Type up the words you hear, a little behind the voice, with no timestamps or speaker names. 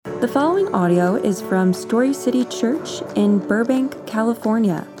The following audio is from Story City Church in Burbank,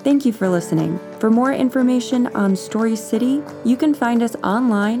 California. Thank you for listening. For more information on Story City, you can find us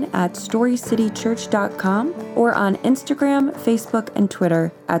online at storycitychurch.com or on Instagram, Facebook, and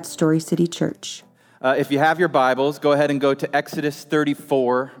Twitter at Story City Church. If you have your Bibles, go ahead and go to Exodus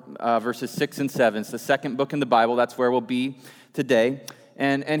 34, verses 6 and 7. It's the second book in the Bible. That's where we'll be today.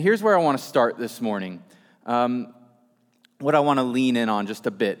 And here's where I want to start this morning. What I want to lean in on just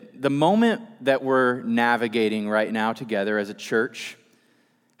a bit. The moment that we're navigating right now together as a church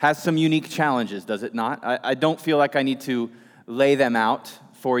has some unique challenges, does it not? I don't feel like I need to lay them out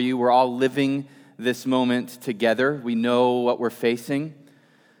for you. We're all living this moment together. We know what we're facing.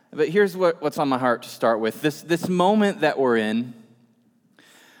 But here's what's on my heart to start with. This moment that we're in,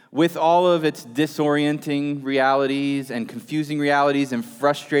 with all of its disorienting realities and confusing realities and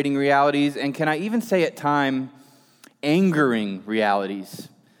frustrating realities, and can I even say at times, angering realities.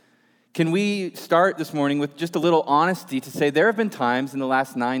 Can we start this morning with just a little honesty to say there have been times in the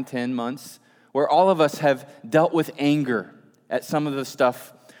last 9-10 months where all of us have dealt with anger at some of the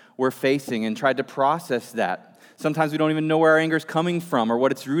stuff we're facing and tried to process that. Sometimes we don't even know where our anger is coming from or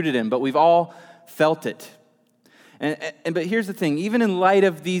what it's rooted in, but we've all felt it. But here's the thing, even in light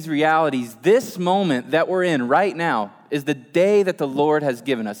of these realities, this moment that we're in right now is the day that the Lord has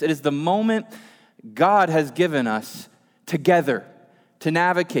given us. It is the moment God has given us together to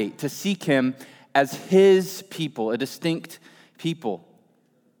navigate, to seek Him as His people, a distinct people,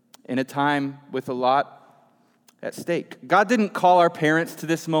 in a time with a lot at stake. God didn't call our parents to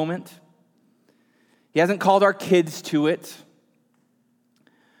this moment. He hasn't called our kids to it.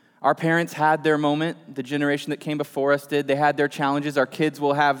 Our parents had their moment. The generation that came before us did. They had their challenges. Our kids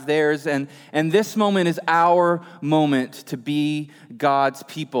will have theirs. And this moment is our moment to be God's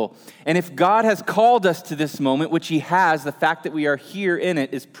people. And if God has called us to this moment, which He has, the fact that we are here in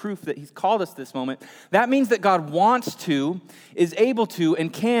it is proof that He's called us to this moment. That means that God wants to, is able to,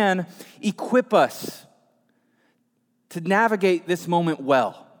 and can equip us to navigate this moment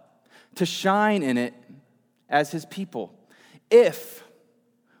well, to shine in it as His people. If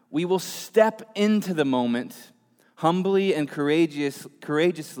we will step into the moment humbly and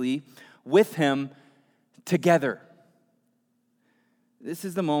courageously with Him together. This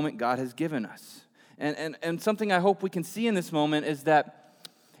is the moment God has given us. And something I hope we can see in this moment is that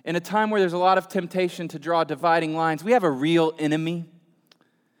in a time where there's a lot of temptation to draw dividing lines, we have a real enemy.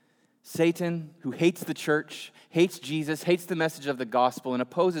 Satan, who hates the church, hates Jesus, hates the message of the gospel, and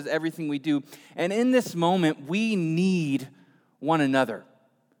opposes everything we do. And in this moment, we need one another.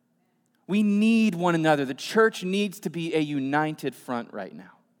 We need one another. The church needs to be a united front right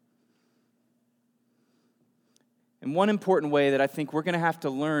now. And one important way that I think we're going to have to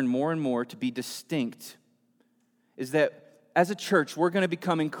learn more and more to be distinct is that as a church, we're going to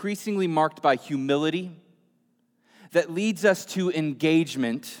become increasingly marked by humility that leads us to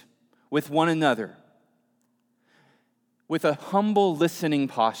engagement with one another, with a humble listening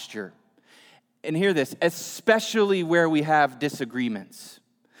posture. And hear this, especially where we have disagreements.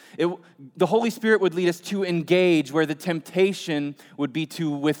 The Holy Spirit would lead us to engage where the temptation would be to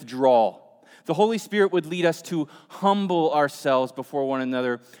withdraw. The Holy Spirit would lead us to humble ourselves before one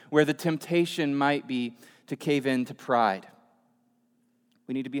another where the temptation might be to cave in to pride.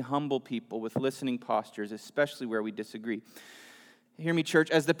 We need to be humble people with listening postures, especially where we disagree. Hear me,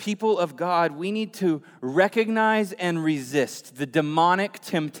 church, as the people of God, we need to recognize and resist the demonic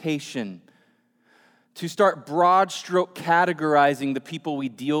temptation to start broad stroke categorizing the people we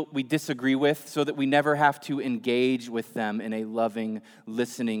disagree with so that we never have to engage with them in a loving,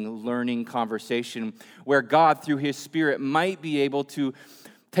 listening, learning conversation where God, through His Spirit, might be able to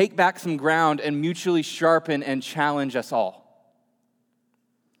take back some ground and mutually sharpen and challenge us all.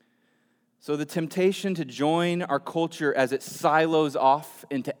 So the temptation to join our culture as it silos off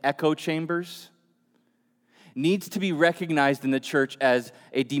into echo chambers needs to be recognized in the church as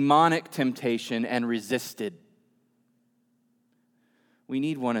a demonic temptation and resisted. We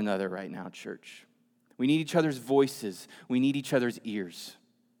need one another right now, church. We need each other's voices. We need each other's ears.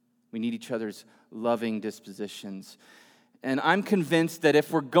 We need each other's loving dispositions. And I'm convinced that if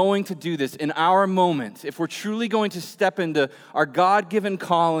we're going to do this in our moment, if we're truly going to step into our God-given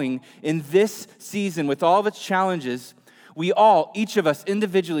calling in this season with all of its challenges, we all, each of us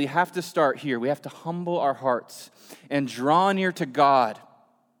individually, have to start here. We have to humble our hearts and draw near to God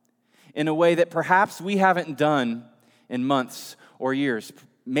in a way that perhaps we haven't done in months or years,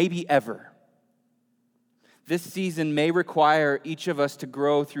 maybe ever. This season may require each of us to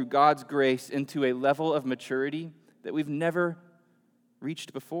grow through God's grace into a level of maturity that we've never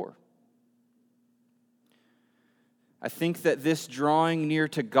reached before. I think that this drawing near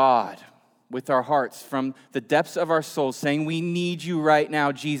to God with our hearts from the depths of our souls, saying, we need you right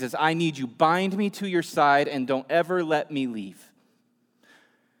now, Jesus. I need you. Bind me to your side and don't ever let me leave.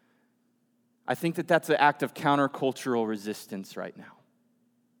 I think that that's an act of countercultural resistance right now.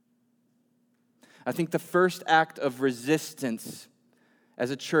 I think the first act of resistance as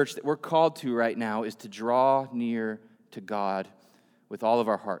a church that we're called to right now is to draw near to God with all of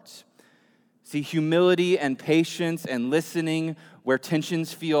our hearts. See, humility and patience and listening where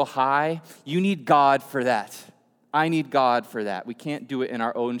tensions feel high, you need God for that. I need God for that. We can't do it in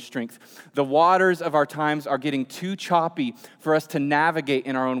our own strength. The waters of our times are getting too choppy for us to navigate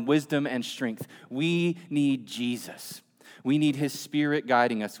in our own wisdom and strength. We need Jesus. We need His Spirit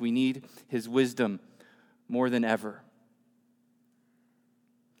guiding us. We need His wisdom more than ever.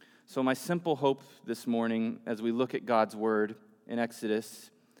 So my simple hope this morning as we look at God's Word in Exodus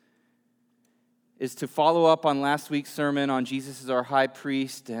is to follow up on last week's sermon on Jesus as our high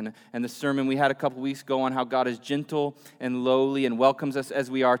priest and the sermon we had a couple weeks ago on how God is gentle and lowly and welcomes us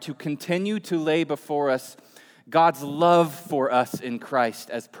as we are, to continue to lay before us God's love for us in Christ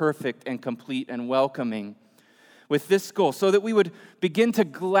as perfect and complete and welcoming, with this goal, so that we would begin to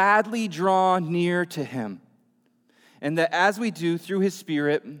gladly draw near to Him. And that as we do, through His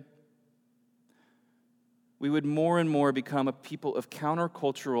Spirit, we would more and more become a people of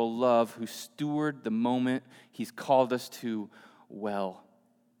countercultural love who steward the moment He's called us to well.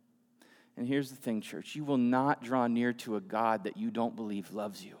 And here's the thing, church. You will not draw near to a God that you don't believe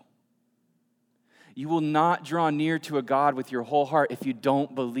loves you. You will not draw near to a God with your whole heart if you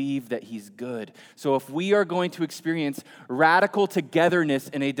don't believe that He's good. So if we are going to experience radical togetherness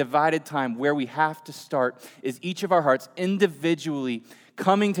in a divided time, where we have to start is each of our hearts individually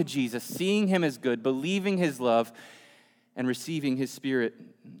coming to Jesus, seeing Him as good, believing His love, and receiving His Spirit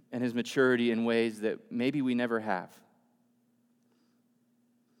and His maturity in ways that maybe we never have.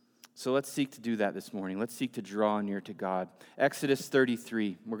 So let's seek to do that this morning. Let's seek to draw near to God. Exodus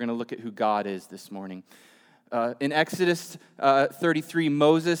 33, we're going to look at who God is this morning. In Exodus 33,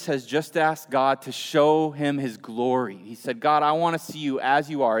 Moses has just asked God to show him His glory. He said, God, I want to see you as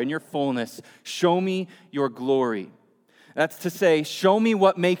you are, in your fullness. Show me your glory. That's to say, show me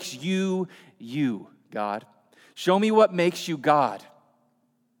what makes you, you, God. Show me what makes you God.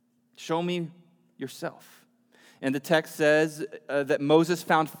 Show me yourself. And the text says that Moses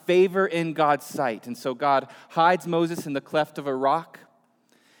found favor in God's sight. And so God hides Moses in the cleft of a rock,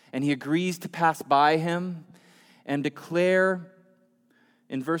 and He agrees to pass by him and declare.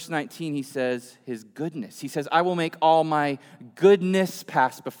 In verse 19, He says His goodness. He says, I will make all my goodness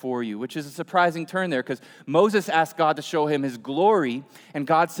pass before you, which is a surprising turn there because Moses asked God to show him His glory, and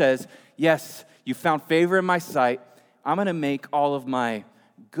God says, yes, you found favor in my sight. I'm going to make all of my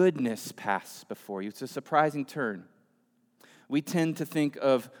goodness pass before you. It's a surprising turn. We tend to think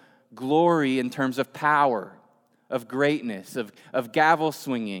of glory in terms of power, of greatness, of gavel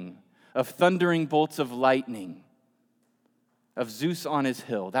swinging, of thundering bolts of lightning, of Zeus on his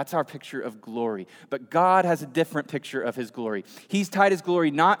hill. That's our picture of glory. But God has a different picture of His glory. He's tied His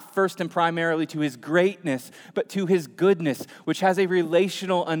glory not first and primarily to His greatness, but to His goodness, which has a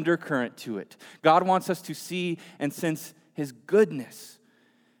relational undercurrent to it. God wants us to see and sense His goodness.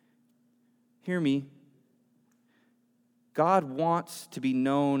 Hear me. God wants to be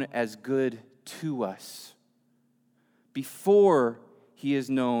known as good to us before He is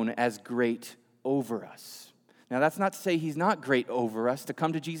known as great over us. Now, that's not to say He's not great over us. To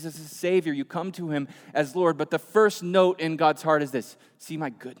come to Jesus as Savior, you come to Him as Lord. But the first note in God's heart is this: see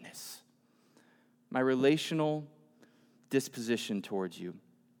my goodness, my relational disposition towards you.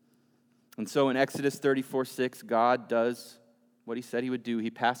 And so in Exodus 34:6, God does what He said He would do. He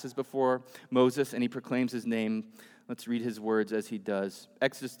passes before Moses and He proclaims His name. Let's read His words as He does.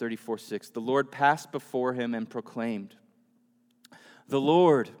 Exodus 34:6, the Lord passed before him and proclaimed, the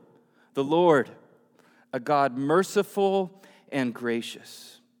Lord, a God merciful and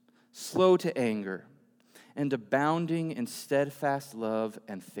gracious, slow to anger, and abounding in steadfast love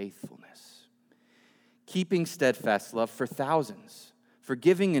and faithfulness, keeping steadfast love for thousands,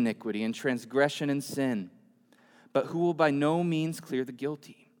 forgiving iniquity and transgression and sin, but who will by no means clear the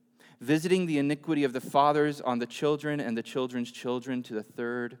guilty, visiting the iniquity of the fathers on the children and the children's children to the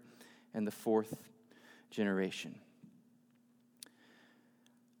third and the fourth generation.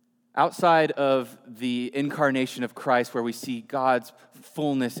 Outside of the incarnation of Christ, where we see God's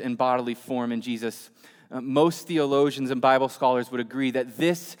fullness in bodily form in Jesus, most theologians and Bible scholars would agree that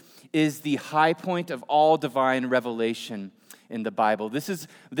this is the high point of all divine revelation in the Bible.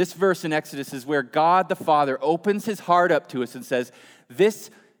 This verse in Exodus is where God the Father opens His heart up to us and says, this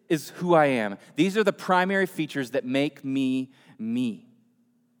is who I am. These are the primary features that make me me.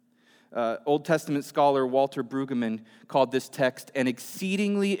 Old Testament scholar Walter Brueggemann called this text an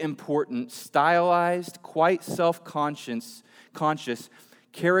exceedingly important, stylized, quite self-conscious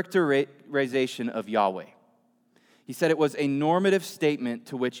characterization of Yahweh. He said it was a normative statement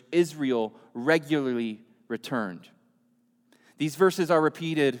to which Israel regularly returned. These verses are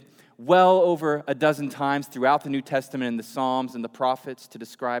repeated well over a dozen times throughout the New Testament in the Psalms and the prophets to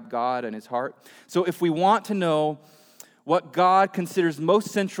describe God and his heart. So if we want to know what God considers most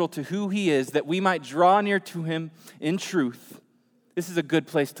central to who he is, that we might draw near to him in truth, this is a good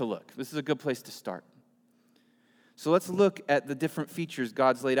place to look. This is a good place to start. So let's look at the different features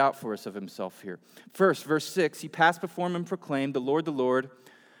God's laid out for us of himself here. First, verse 6, he passed before him and proclaimed, the Lord,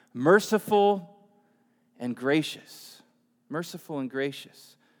 merciful and gracious. Merciful and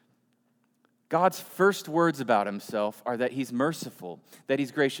gracious. God's first words about himself are that he's merciful, that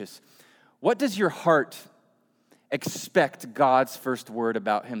he's gracious. What does your heart expect God's first word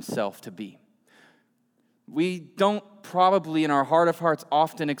about himself to be? We don't probably in our heart of hearts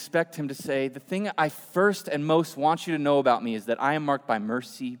often expect him to say, the thing I first and most want you to know about me is that I am marked by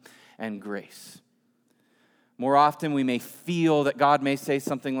mercy and grace. More often we may feel that God may say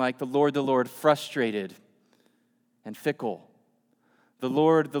something like, the Lord, frustrated and fickle. The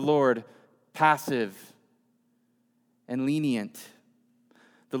Lord, passive and lenient.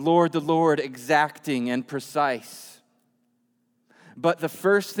 The Lord, exacting and precise. But the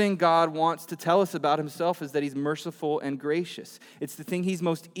first thing God wants to tell us about himself is that he's merciful and gracious. It's the thing he's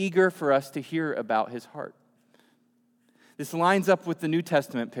most eager for us to hear about his heart. This lines up with the New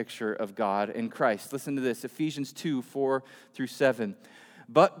Testament picture of God in Christ. Listen to this, Ephesians 2, 4-7.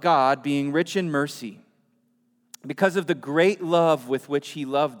 But God, being rich in mercy, because of the great love with which he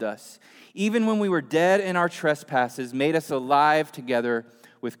loved us, even when we were dead in our trespasses, made us alive together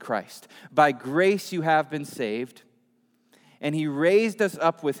with Christ. By grace you have been saved, and he raised us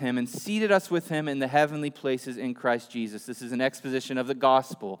up with him and seated us with him in the heavenly places in Christ Jesus. This is an exposition of the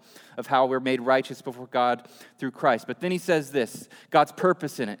gospel, of how we're made righteous before God through Christ. But then he says this, God's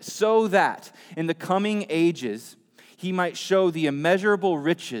purpose in it, so that in the coming ages he might show the immeasurable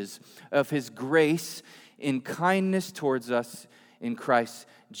riches of his grace in kindness towards us in Christ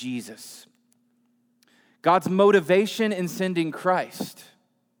Jesus. God's motivation in sending Christ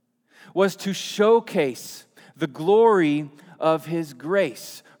was to showcase the glory of his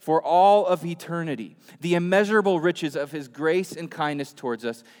grace for all of eternity, the immeasurable riches of his grace and kindness towards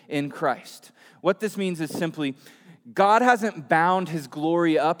us in Christ. What this means is simply, God hasn't bound his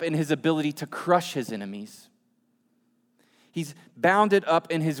glory up in his ability to crush his enemies. He's bound it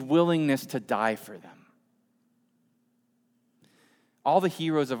up in his willingness to die for them. All the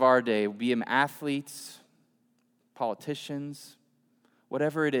heroes of our day, be them athletes, politicians,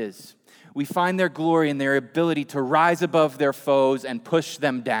 whatever it is, we find their glory in their ability to rise above their foes and push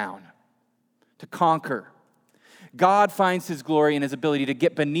them down, to conquer. God finds his glory in his ability to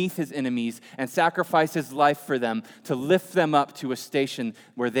get beneath his enemies and sacrifice his life for them, to lift them up to a station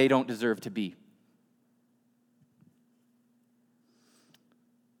where they don't deserve to be.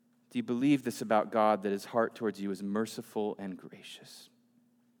 Do you believe this about God, that his heart towards you is merciful and gracious?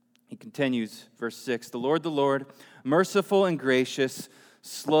 He continues, verse 6, the Lord, merciful and gracious,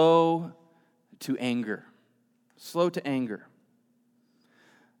 slow to anger. Slow to anger.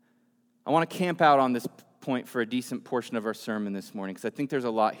 I want to camp out on this point for a decent portion of our sermon this morning, because I think there's a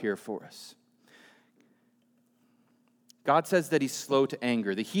lot here for us. God says that he's slow to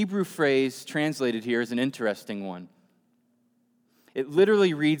anger. The Hebrew phrase translated here is an interesting one. It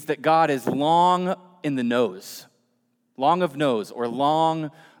literally reads that God is long in the nose. Long of nose, or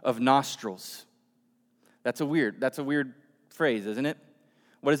long of nostrils. That's a weird phrase, isn't it?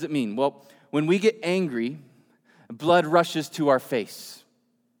 What does it mean? Well, when we get angry, blood rushes to our face.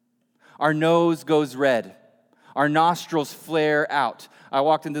 Our nose goes red. Our nostrils flare out. I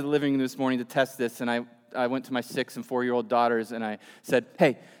walked into the living room this morning to test this, and I went to my 6- and 4-year-old daughters, and I said,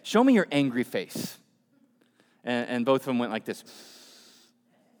 hey, show me your angry face. And both of them went like this.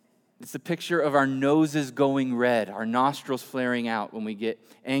 It's the picture of our noses going red, our nostrils flaring out when we get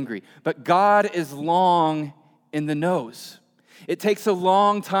angry. But God is long in the nose. It takes a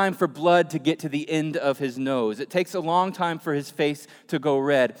long time for blood to get to the end of his nose. It takes a long time for his face to go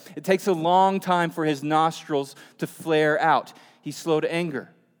red. It takes a long time for his nostrils to flare out. He's slow to anger.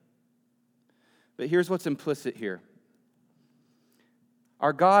 But here's what's implicit here.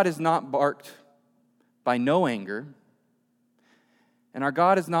 Our God is not marked by no anger, and our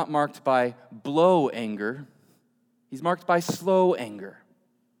God is not marked by blow anger. He's marked by slow anger.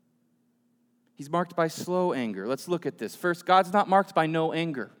 He's marked by slow anger. Let's look at this. First, God's not marked by no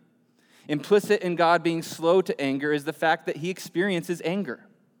anger. Implicit in God being slow to anger is the fact that he experiences anger.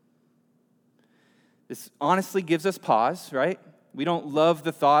 This honestly gives us pause, right? We don't love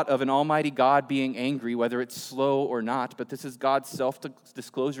the thought of an almighty God being angry, whether it's slow or not, but this is God's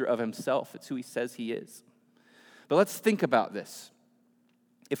self-disclosure of himself. It's who he says he is. But let's think about this.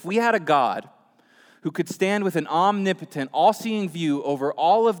 If we had a God who could stand with an omnipotent, all-seeing view over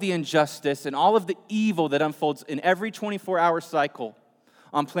all of the injustice and all of the evil that unfolds in every 24-hour cycle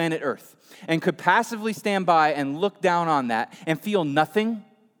on planet Earth, and could passively stand by and look down on that and feel nothing,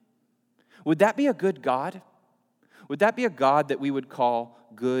 would that be a good God? Would that be a God that we would call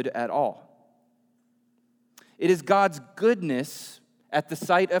good at all? It is God's goodness at the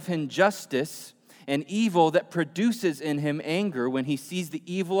sight of injustice and evil that produces in him anger when he sees the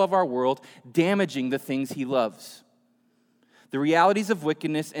evil of our world damaging the things he loves. The realities of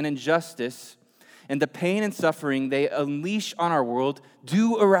wickedness and injustice and the pain and suffering they unleash on our world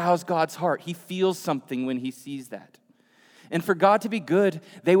do arouse God's heart. He feels something when he sees that. And for God to be good,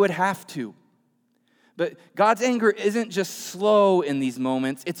 they would have to. But God's anger isn't just slow in these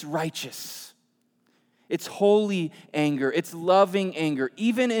moments, it's righteous. It's holy anger. It's loving anger.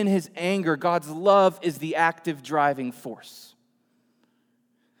 Even in his anger, God's love is the active driving force.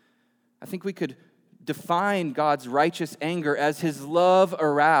 I think we could define God's righteous anger as his love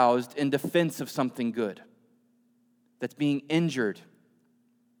aroused in defense of something good that's being injured,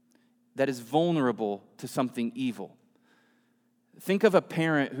 that is vulnerable to something evil. Think of a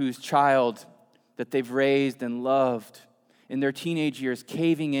parent whose child that they've raised and loved in their teenage years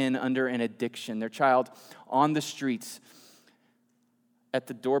caving in under an addiction, their child on the streets at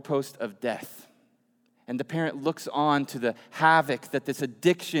the doorpost of death. And the parent looks on to the havoc that this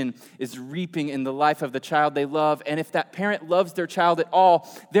addiction is reaping in the life of the child they love. And if that parent loves their child at all,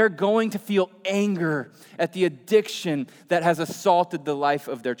 they're going to feel anger at the addiction that has assaulted the life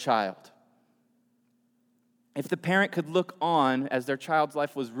of their child. If the parent could look on as their child's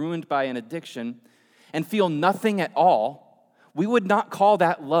life was ruined by an addiction and feel nothing at all, we would not call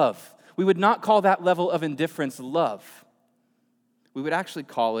that love. We would not call that level of indifference love. We would actually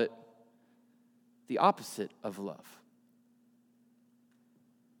call it the opposite of love.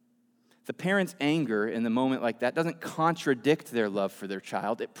 The parent's anger in the moment like that doesn't contradict their love for their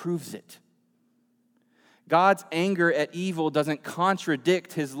child, it proves it. God's anger at evil doesn't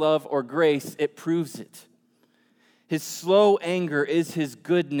contradict his love or grace, it proves it. His slow anger is his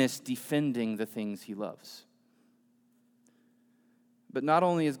goodness defending the things he loves. But not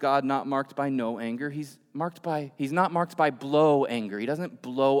only is God not marked by no anger, he's not marked by blow anger. He doesn't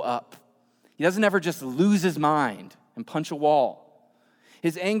blow up. He doesn't ever just lose his mind and punch a wall.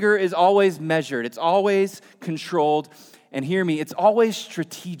 His anger is always measured. It's always controlled. And hear me, it's always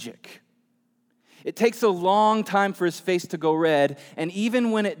strategic. It takes a long time for his face to go red, and even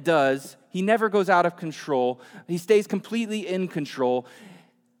when it does, he never goes out of control. He stays completely in control.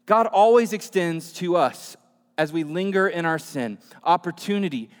 God always extends to us, as we linger in our sin,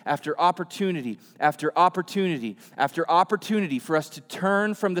 opportunity after opportunity after opportunity after opportunity for us to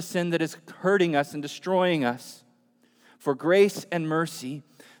turn from the sin that is hurting us and destroying us for grace and mercy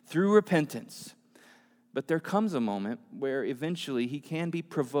through repentance. But there comes a moment where eventually he can be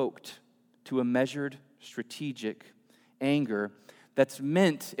provoked to a measured, strategic anger that's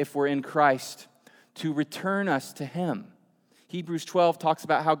meant, if we're in Christ, to return us to him. Hebrews 12 talks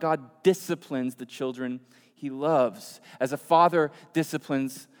about how God disciplines the children he loves, as a father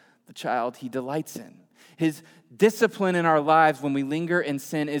disciplines the child he delights in. His discipline in our lives when we linger in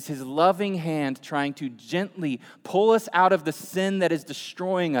sin is his loving hand trying to gently pull us out of the sin that is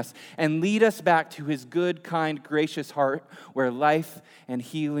destroying us and lead us back to his good, kind, gracious heart where life and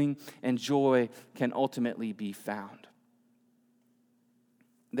healing and joy can ultimately be found.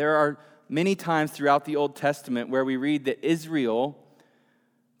 There are many times throughout the Old Testament where we read that Israel,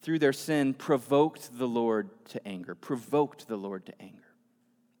 through their sin, provoked the Lord to anger.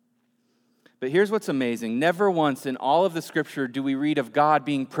 But here's what's amazing. Never once in all of the Scripture do we read of God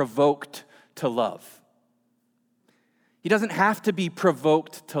being provoked to love. He doesn't have to be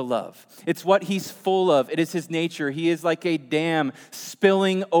provoked to love. It's what he's full of. It is his nature. He is like a dam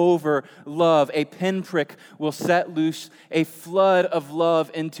spilling over love. A pinprick will set loose a flood of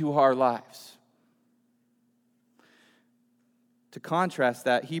love into our lives. To contrast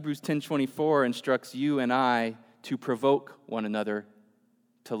that, Hebrews 10:24 instructs you and I to provoke one another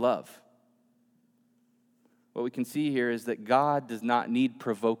to love. What we can see here is that God does not need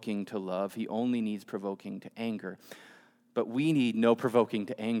provoking to love. He only needs provoking to anger. But we need no provoking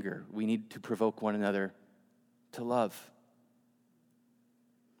to anger. We need to provoke one another to love.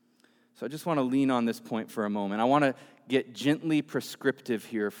 So I just want to lean on this point for a moment. I want to get gently prescriptive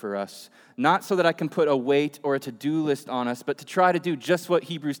here for us, not so that I can put a weight or a to-do list on us, but to try to do just what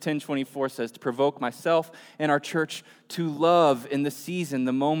Hebrews 10:24 says, to provoke myself and our church to love in the season,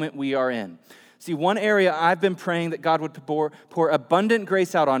 the moment we are in. See, one area I've been praying that God would pour abundant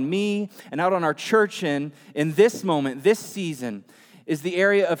grace out on me and out on our church in this moment, this season, is the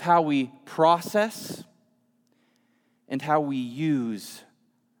area of how we process and how we use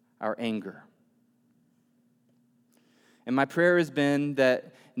our anger. And my prayer has been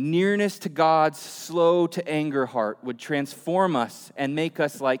that nearness to God's slow to anger heart would transform us and make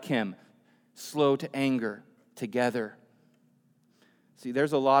us like Him, slow to anger together. See,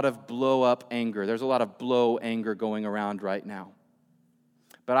 there's a lot of blow up anger. There's a lot of blow anger going around right now.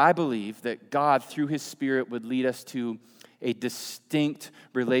 But I believe that God, through His Spirit, would lead us to a distinct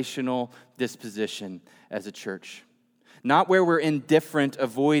relational disposition as a church. Not where we're indifferent,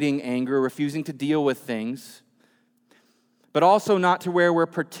 avoiding anger, refusing to deal with things, but also not to where we're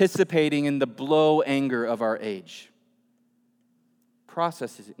participating in the blow anger of our age.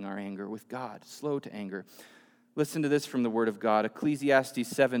 Processing our anger with God, slow to anger. Listen to this from the Word of God, Ecclesiastes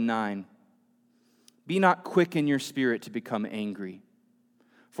 7:9. Be not quick in your spirit to become angry,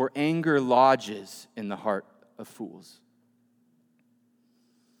 for anger lodges in the heart of fools.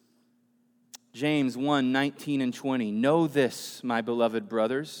 James 1:19 and 20. Know this, my beloved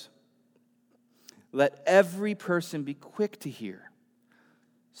brothers. Let every person be quick to hear,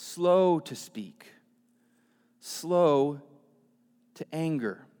 slow to speak, slow to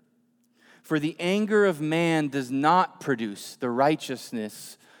anger. For the anger of man does not produce the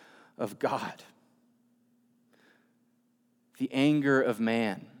righteousness of God. The anger of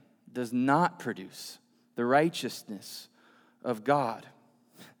man does not produce the righteousness of God.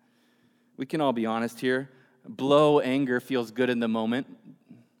 We can all be honest here. Blow anger feels good in the moment,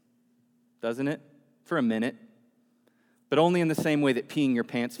 doesn't it? For a minute. But only in the same way that peeing your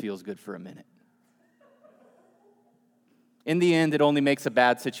pants feels good for a minute. In the end, it only makes a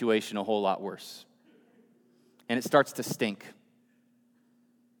bad situation a whole lot worse. And it starts to stink.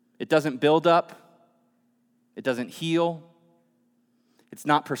 It doesn't build up. It doesn't heal. It's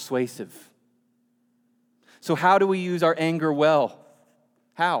not persuasive. So how do we use our anger well?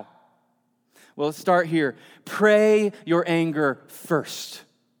 How? Well, let's start here. Pray your anger first.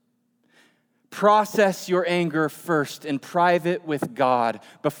 Process your anger first in private with God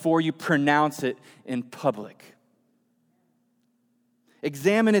before you pronounce it in public.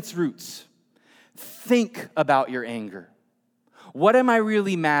 Examine its roots. Think about your anger. What am I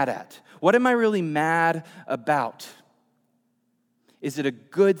really mad at? What am I really mad about? Is it a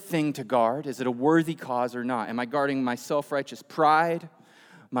good thing to guard? Is it a worthy cause or not? Am I guarding my self-righteous pride,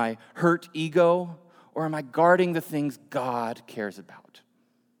 my hurt ego, or am I guarding the things God cares about?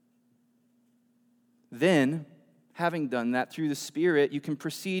 Then, having done that through the Spirit, you can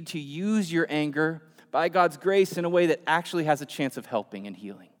proceed to use your anger by God's grace in a way that actually has a chance of helping and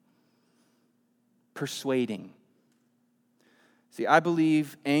healing. Persuading. See, I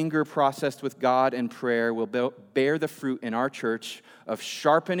believe anger processed with God and prayer will bear the fruit in our church of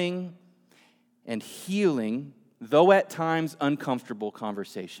sharpening and healing, though at times uncomfortable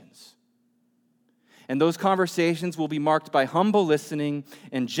conversations. And those conversations will be marked by humble listening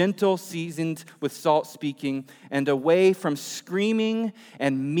and gentle, seasoned with salt speaking, and away from screaming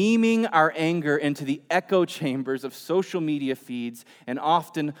and memeing our anger into the echo chambers of social media feeds and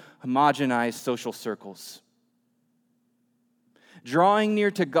often homogenized social circles. Drawing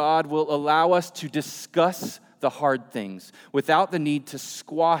near to God will allow us to discuss the hard things without the need to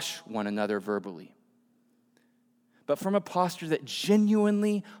squash one another verbally, but from a posture that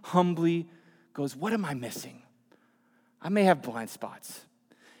genuinely, humbly goes, what am I missing? I may have blind spots.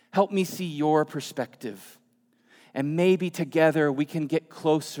 Help me see your perspective. And maybe together we can get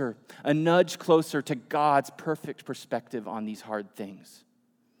closer, a nudge closer to God's perfect perspective on these hard things.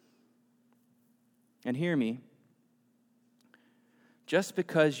 And hear me, just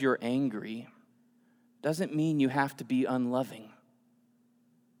because you're angry doesn't mean you have to be unloving.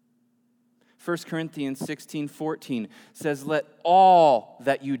 1 Corinthians 16:14 says, let all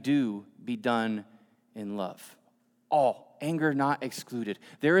that you do be done in love. All. Anger not excluded.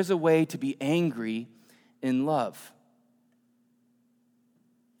 There is a way to be angry in love.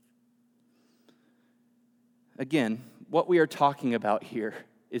 Again, what we are talking about here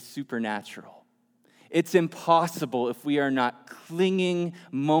is supernatural. It's impossible if we are not clinging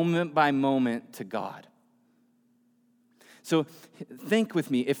moment by moment to God. So think with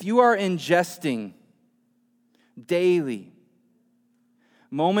me, if you are ingesting daily,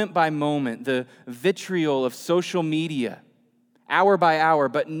 moment by moment, the vitriol of social media, hour by hour,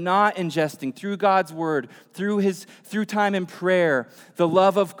 but not ingesting through God's word, through time in prayer, the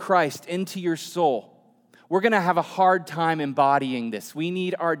love of Christ into your soul, we're going to have a hard time embodying this. We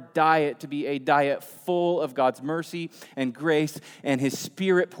need our diet to be a diet full of God's mercy and grace and His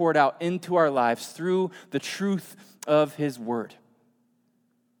Spirit poured out into our lives through the truth of His word.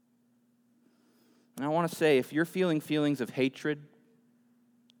 And I want to say, if you're feeling feelings of hatred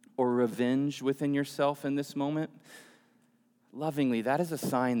or revenge within yourself in this moment, lovingly, that is a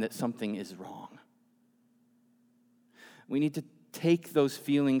sign that something is wrong. We need to take those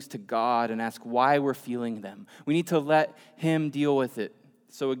feelings to God and ask why we're feeling them. We need to let Him deal with it.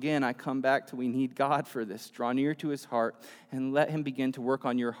 So again, I come back to we need God for this. Draw near to His heart and let Him begin to work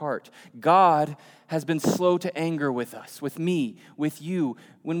on your heart. God has been slow to anger with us, with me, with you,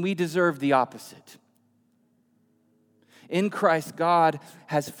 when we deserve the opposite. In Christ, God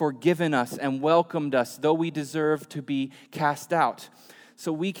has forgiven us and welcomed us, though we deserve to be cast out.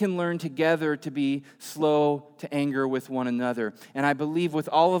 So we can learn together to be slow to anger with one another. And I believe with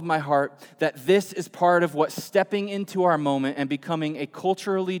all of my heart that this is part of what stepping into our moment and becoming a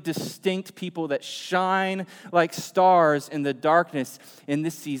culturally distinct people that shine like stars in the darkness in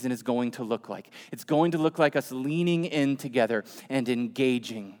this season is going to look like. It's going to look like us leaning in together and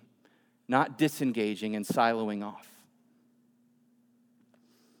engaging, not disengaging and siloing off.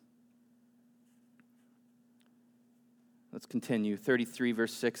 Let's continue. 33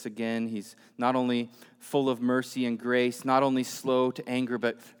 verse 6 again. He's not only full of mercy and grace, not only slow to anger,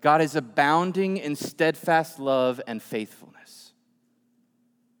 but God is abounding in steadfast love and faithfulness.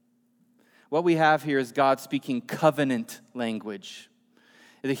 What we have here is God speaking covenant language.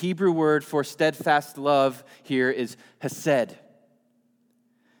 The Hebrew word for steadfast love here is hesed.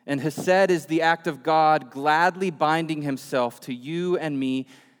 And hesed is the act of God gladly binding Himself to you and me,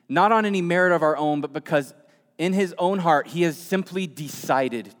 not on any merit of our own, but because in His own heart, He has simply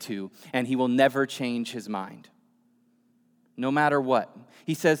decided to, and He will never change His mind, no matter what.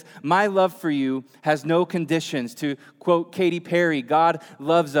 He says, my love for you has no conditions. To quote Katy Perry, God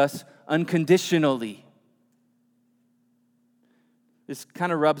loves us unconditionally. This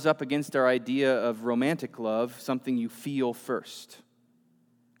kind of rubs up against our idea of romantic love, something you feel first.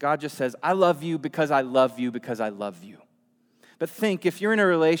 God just says, I love you because I love you because I love you. But think, if you're in a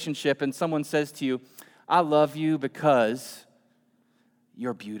relationship and someone says to you, I love you because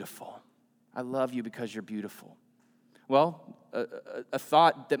you're beautiful. I love you because you're beautiful. Well, a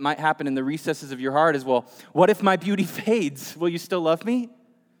thought that might happen in the recesses of your heart is, well, what if my beauty fades? Will you still love me?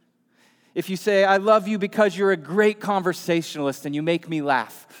 If you say, I love you because you're a great conversationalist and you make me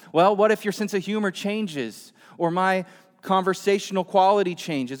laugh. Well, what if your sense of humor changes or my conversational quality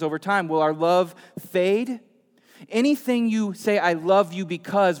changes over time? Will our love fade? Anything you say, I love you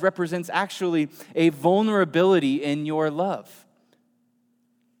because, represents actually a vulnerability in your love.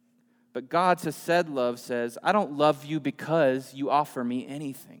 But God's hesed love says, I don't love you because you offer me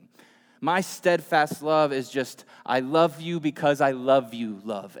anything. My steadfast love is just, I love you because I love you,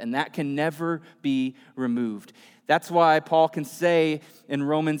 love. And that can never be removed. That's why Paul can say in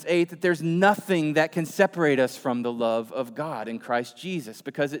Romans 8 that there's nothing that can separate us from the love of God in Christ Jesus,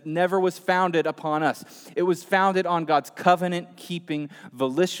 because it never was founded upon us. It was founded on God's covenant-keeping,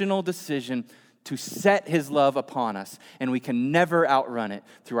 volitional decision to set His love upon us, and we can never outrun it.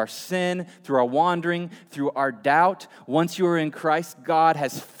 Through our sin, through our wandering, through our doubt, once you are in Christ, God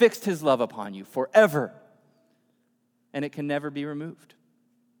has fixed His love upon you forever, and it can never be removed.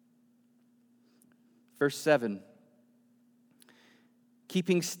 Verse 7.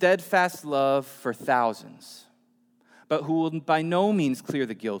 Keeping steadfast love for thousands, but who will by no means clear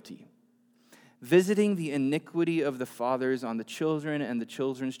the guilty, visiting the iniquity of the fathers on the children and the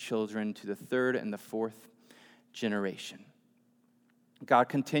children's children to the third and the fourth generation. God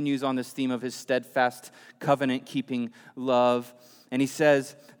continues on this theme of His steadfast covenant-keeping love, and He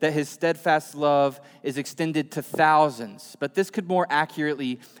says that His steadfast love is extended to thousands, but this could more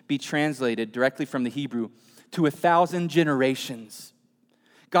accurately be translated directly from the Hebrew to 1,000 generations.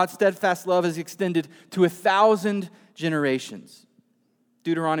 God's steadfast love is extended to 1,000 generations.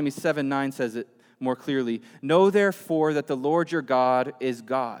 Deuteronomy 7:9 says it more clearly. Know therefore that the Lord your God is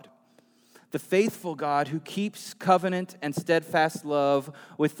God, the faithful God who keeps covenant and steadfast love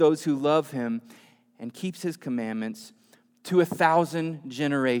with those who love Him and keeps His commandments to 1,000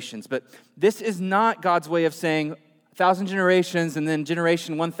 generations. But this is not God's way of saying 1,000 generations and then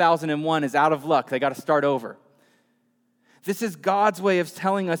generation 1,001 is out of luck. They got to start over. This is God's way of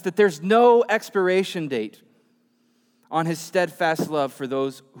telling us that there's no expiration date on His steadfast love for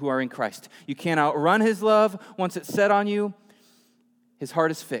those who are in Christ. You can't outrun His love. Once it's set on you, His heart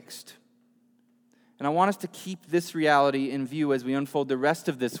is fixed. And I want us to keep this reality in view as we unfold the rest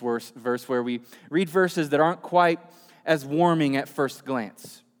of this verse where we read verses that aren't quite as warming at first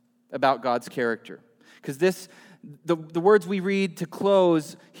glance about God's character. Because the words we read to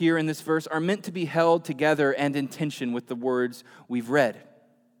close here in this verse are meant to be held together and in tension with the words we've read.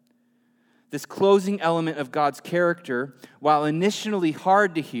 This closing element of God's character, while initially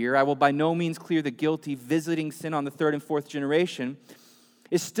hard to hear, I will by no means clear the guilty, visiting sin on the third and fourth generation,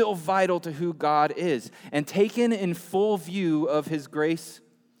 is still vital to who God is. And taken in full view of his grace,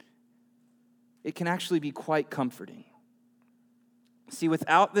 it can actually be quite comforting. See,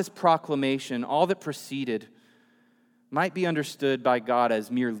 without this proclamation, all that preceded might be understood by God as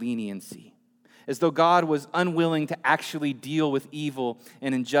mere leniency, as though God was unwilling to actually deal with evil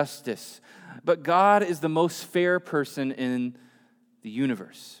and injustice. But God is the most fair person in the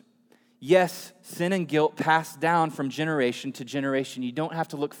universe. Yes, sin and guilt pass down from generation to generation. You don't have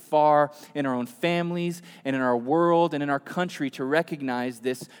to look far in our own families and in our world and in our country to recognize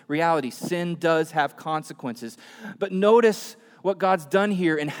this reality. Sin does have consequences. But notice what God's done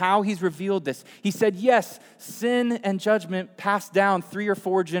here and how he's revealed this. He said, yes, sin and judgment pass down 3 or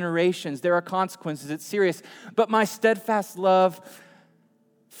 4 generations. There are consequences. It's serious. But my steadfast love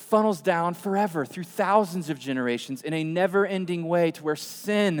funnels down forever through thousands of generations in a never-ending way to where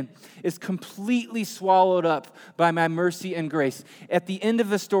sin is completely swallowed up by my mercy and grace. At the end of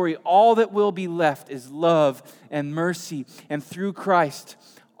the story, all that will be left is love and mercy. And through Christ,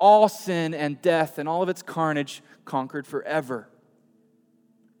 all sin and death and all of its carnage conquered forever.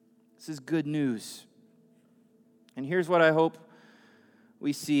 This is good news. And here's what I hope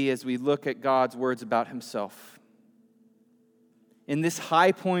we see as we look at God's words about himself. In this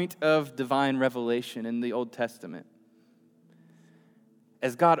high point of divine revelation in the Old Testament,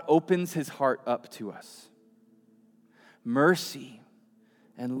 as God opens his heart up to us, mercy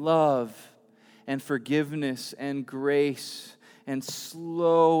and love and forgiveness and grace and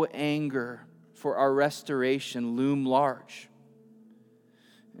slow anger for our restoration loom large.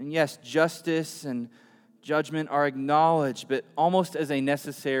 And yes, justice and judgment are acknowledged, but almost as a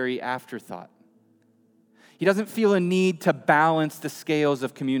necessary afterthought. He doesn't feel a need to balance the scales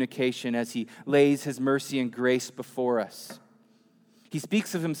of communication as he lays his mercy and grace before us. He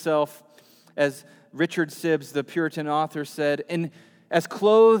speaks of himself, as Richard Sibbes, the Puritan author, said, as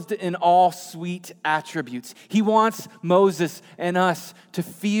clothed in all sweet attributes. He wants Moses and us to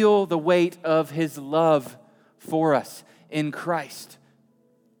feel the weight of his love for us in Christ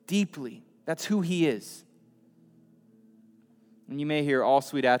deeply. That's who he is. And you may hear all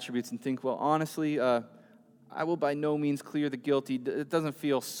sweet attributes and think, well, honestly, I will by no means clear the guilty. It doesn't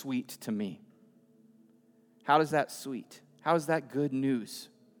feel sweet to me. How is that sweet? How is that good news?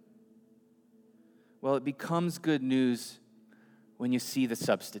 Well, it becomes good news when you see the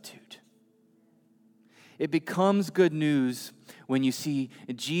substitute. It becomes good news when you see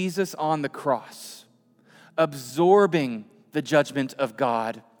Jesus on the cross, absorbing the judgment of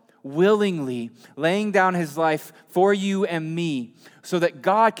God, willingly laying down his life for you and me so that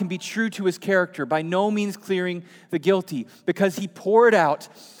God can be true to his character, by no means clearing the guilty, because he poured out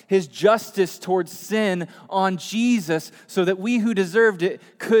his justice towards sin on Jesus so that we who deserved it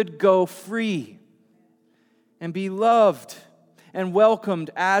could go free and be loved and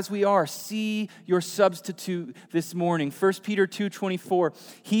welcomed as we are. See your substitute this morning. 1 Peter 2:24,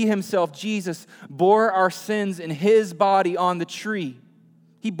 he himself, Jesus, bore our sins in his body on the tree.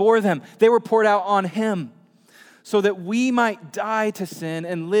 He bore them. They were poured out on him so that we might die to sin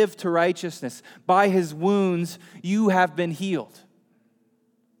and live to righteousness. By his wounds, you have been healed.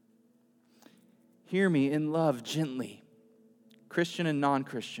 Hear me in love gently, Christian and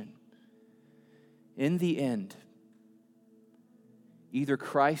non-Christian. In the end, either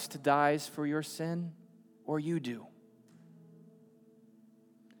Christ dies for your sin or you do.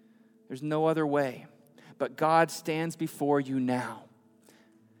 There's no other way. But God stands before you now,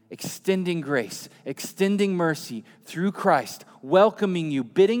 extending grace, extending mercy through Christ, welcoming you,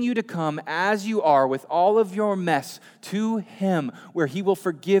 bidding you to come as you are with all of your mess to him, where he will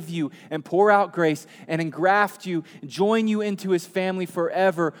forgive you and pour out grace and engraft you, join you into his family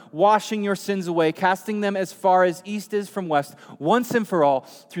forever, washing your sins away, casting them as far as east is from west, once and for all,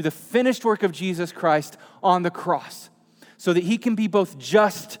 through the finished work of Jesus Christ on the cross, so that he can be both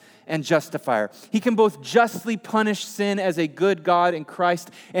just and justifier. He can both justly punish sin as a good God in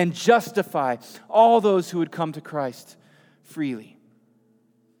Christ and justify all those who would come to Christ freely.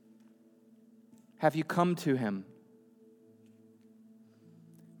 Have you come to him?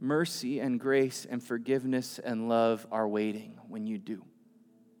 Mercy and grace and forgiveness and love are waiting when you do.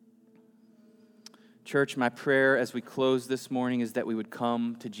 Church, my prayer as we close this morning is that we would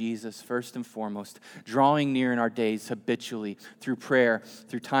come to Jesus first and foremost, drawing near in our days habitually through prayer,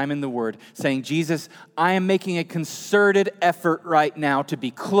 through time in the Word, saying, Jesus, I am making a concerted effort right now to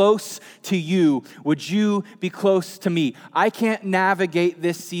be close to you. Would you be close to me? I can't navigate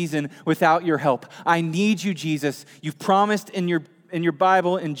this season without your help. I need you, Jesus. You've promised in your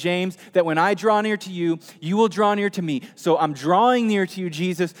Bible, in James, that when I draw near to you, you will draw near to me. So I'm drawing near to you,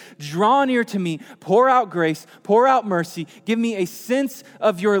 Jesus. Draw near to me. Pour out grace. Pour out mercy. Give me a sense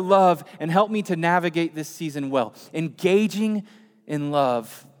of your love and help me to navigate this season well. Engaging in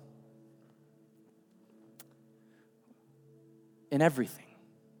love in everything.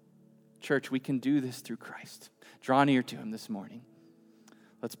 Church, we can do this through Christ. Draw near to him this morning.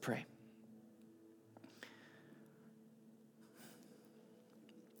 Let's pray.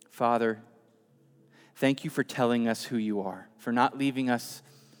 Father, thank you for telling us who you are, for not leaving us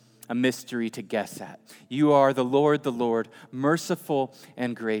a mystery to guess at. You are the Lord, merciful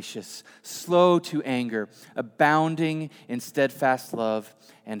and gracious, slow to anger, abounding in steadfast love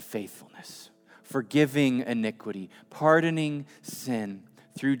and faithfulness, forgiving iniquity, pardoning sin,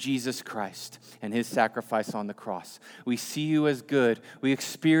 through Jesus Christ and his sacrifice on the cross. We see you as good. We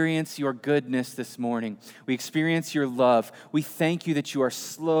experience your goodness this morning. We experience your love. We thank you that you are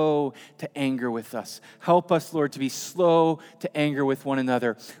slow to anger with us. Help us, Lord, to be slow to anger with one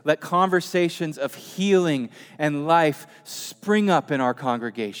another. Let conversations of healing and life spring up in our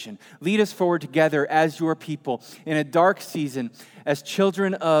congregation. Lead us forward together as your people in a dark season as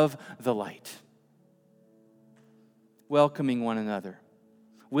children of the light, welcoming one another,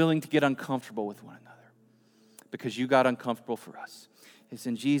 willing to get uncomfortable with one another because you got uncomfortable for us. It's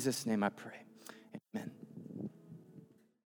in Jesus' name I pray. Amen.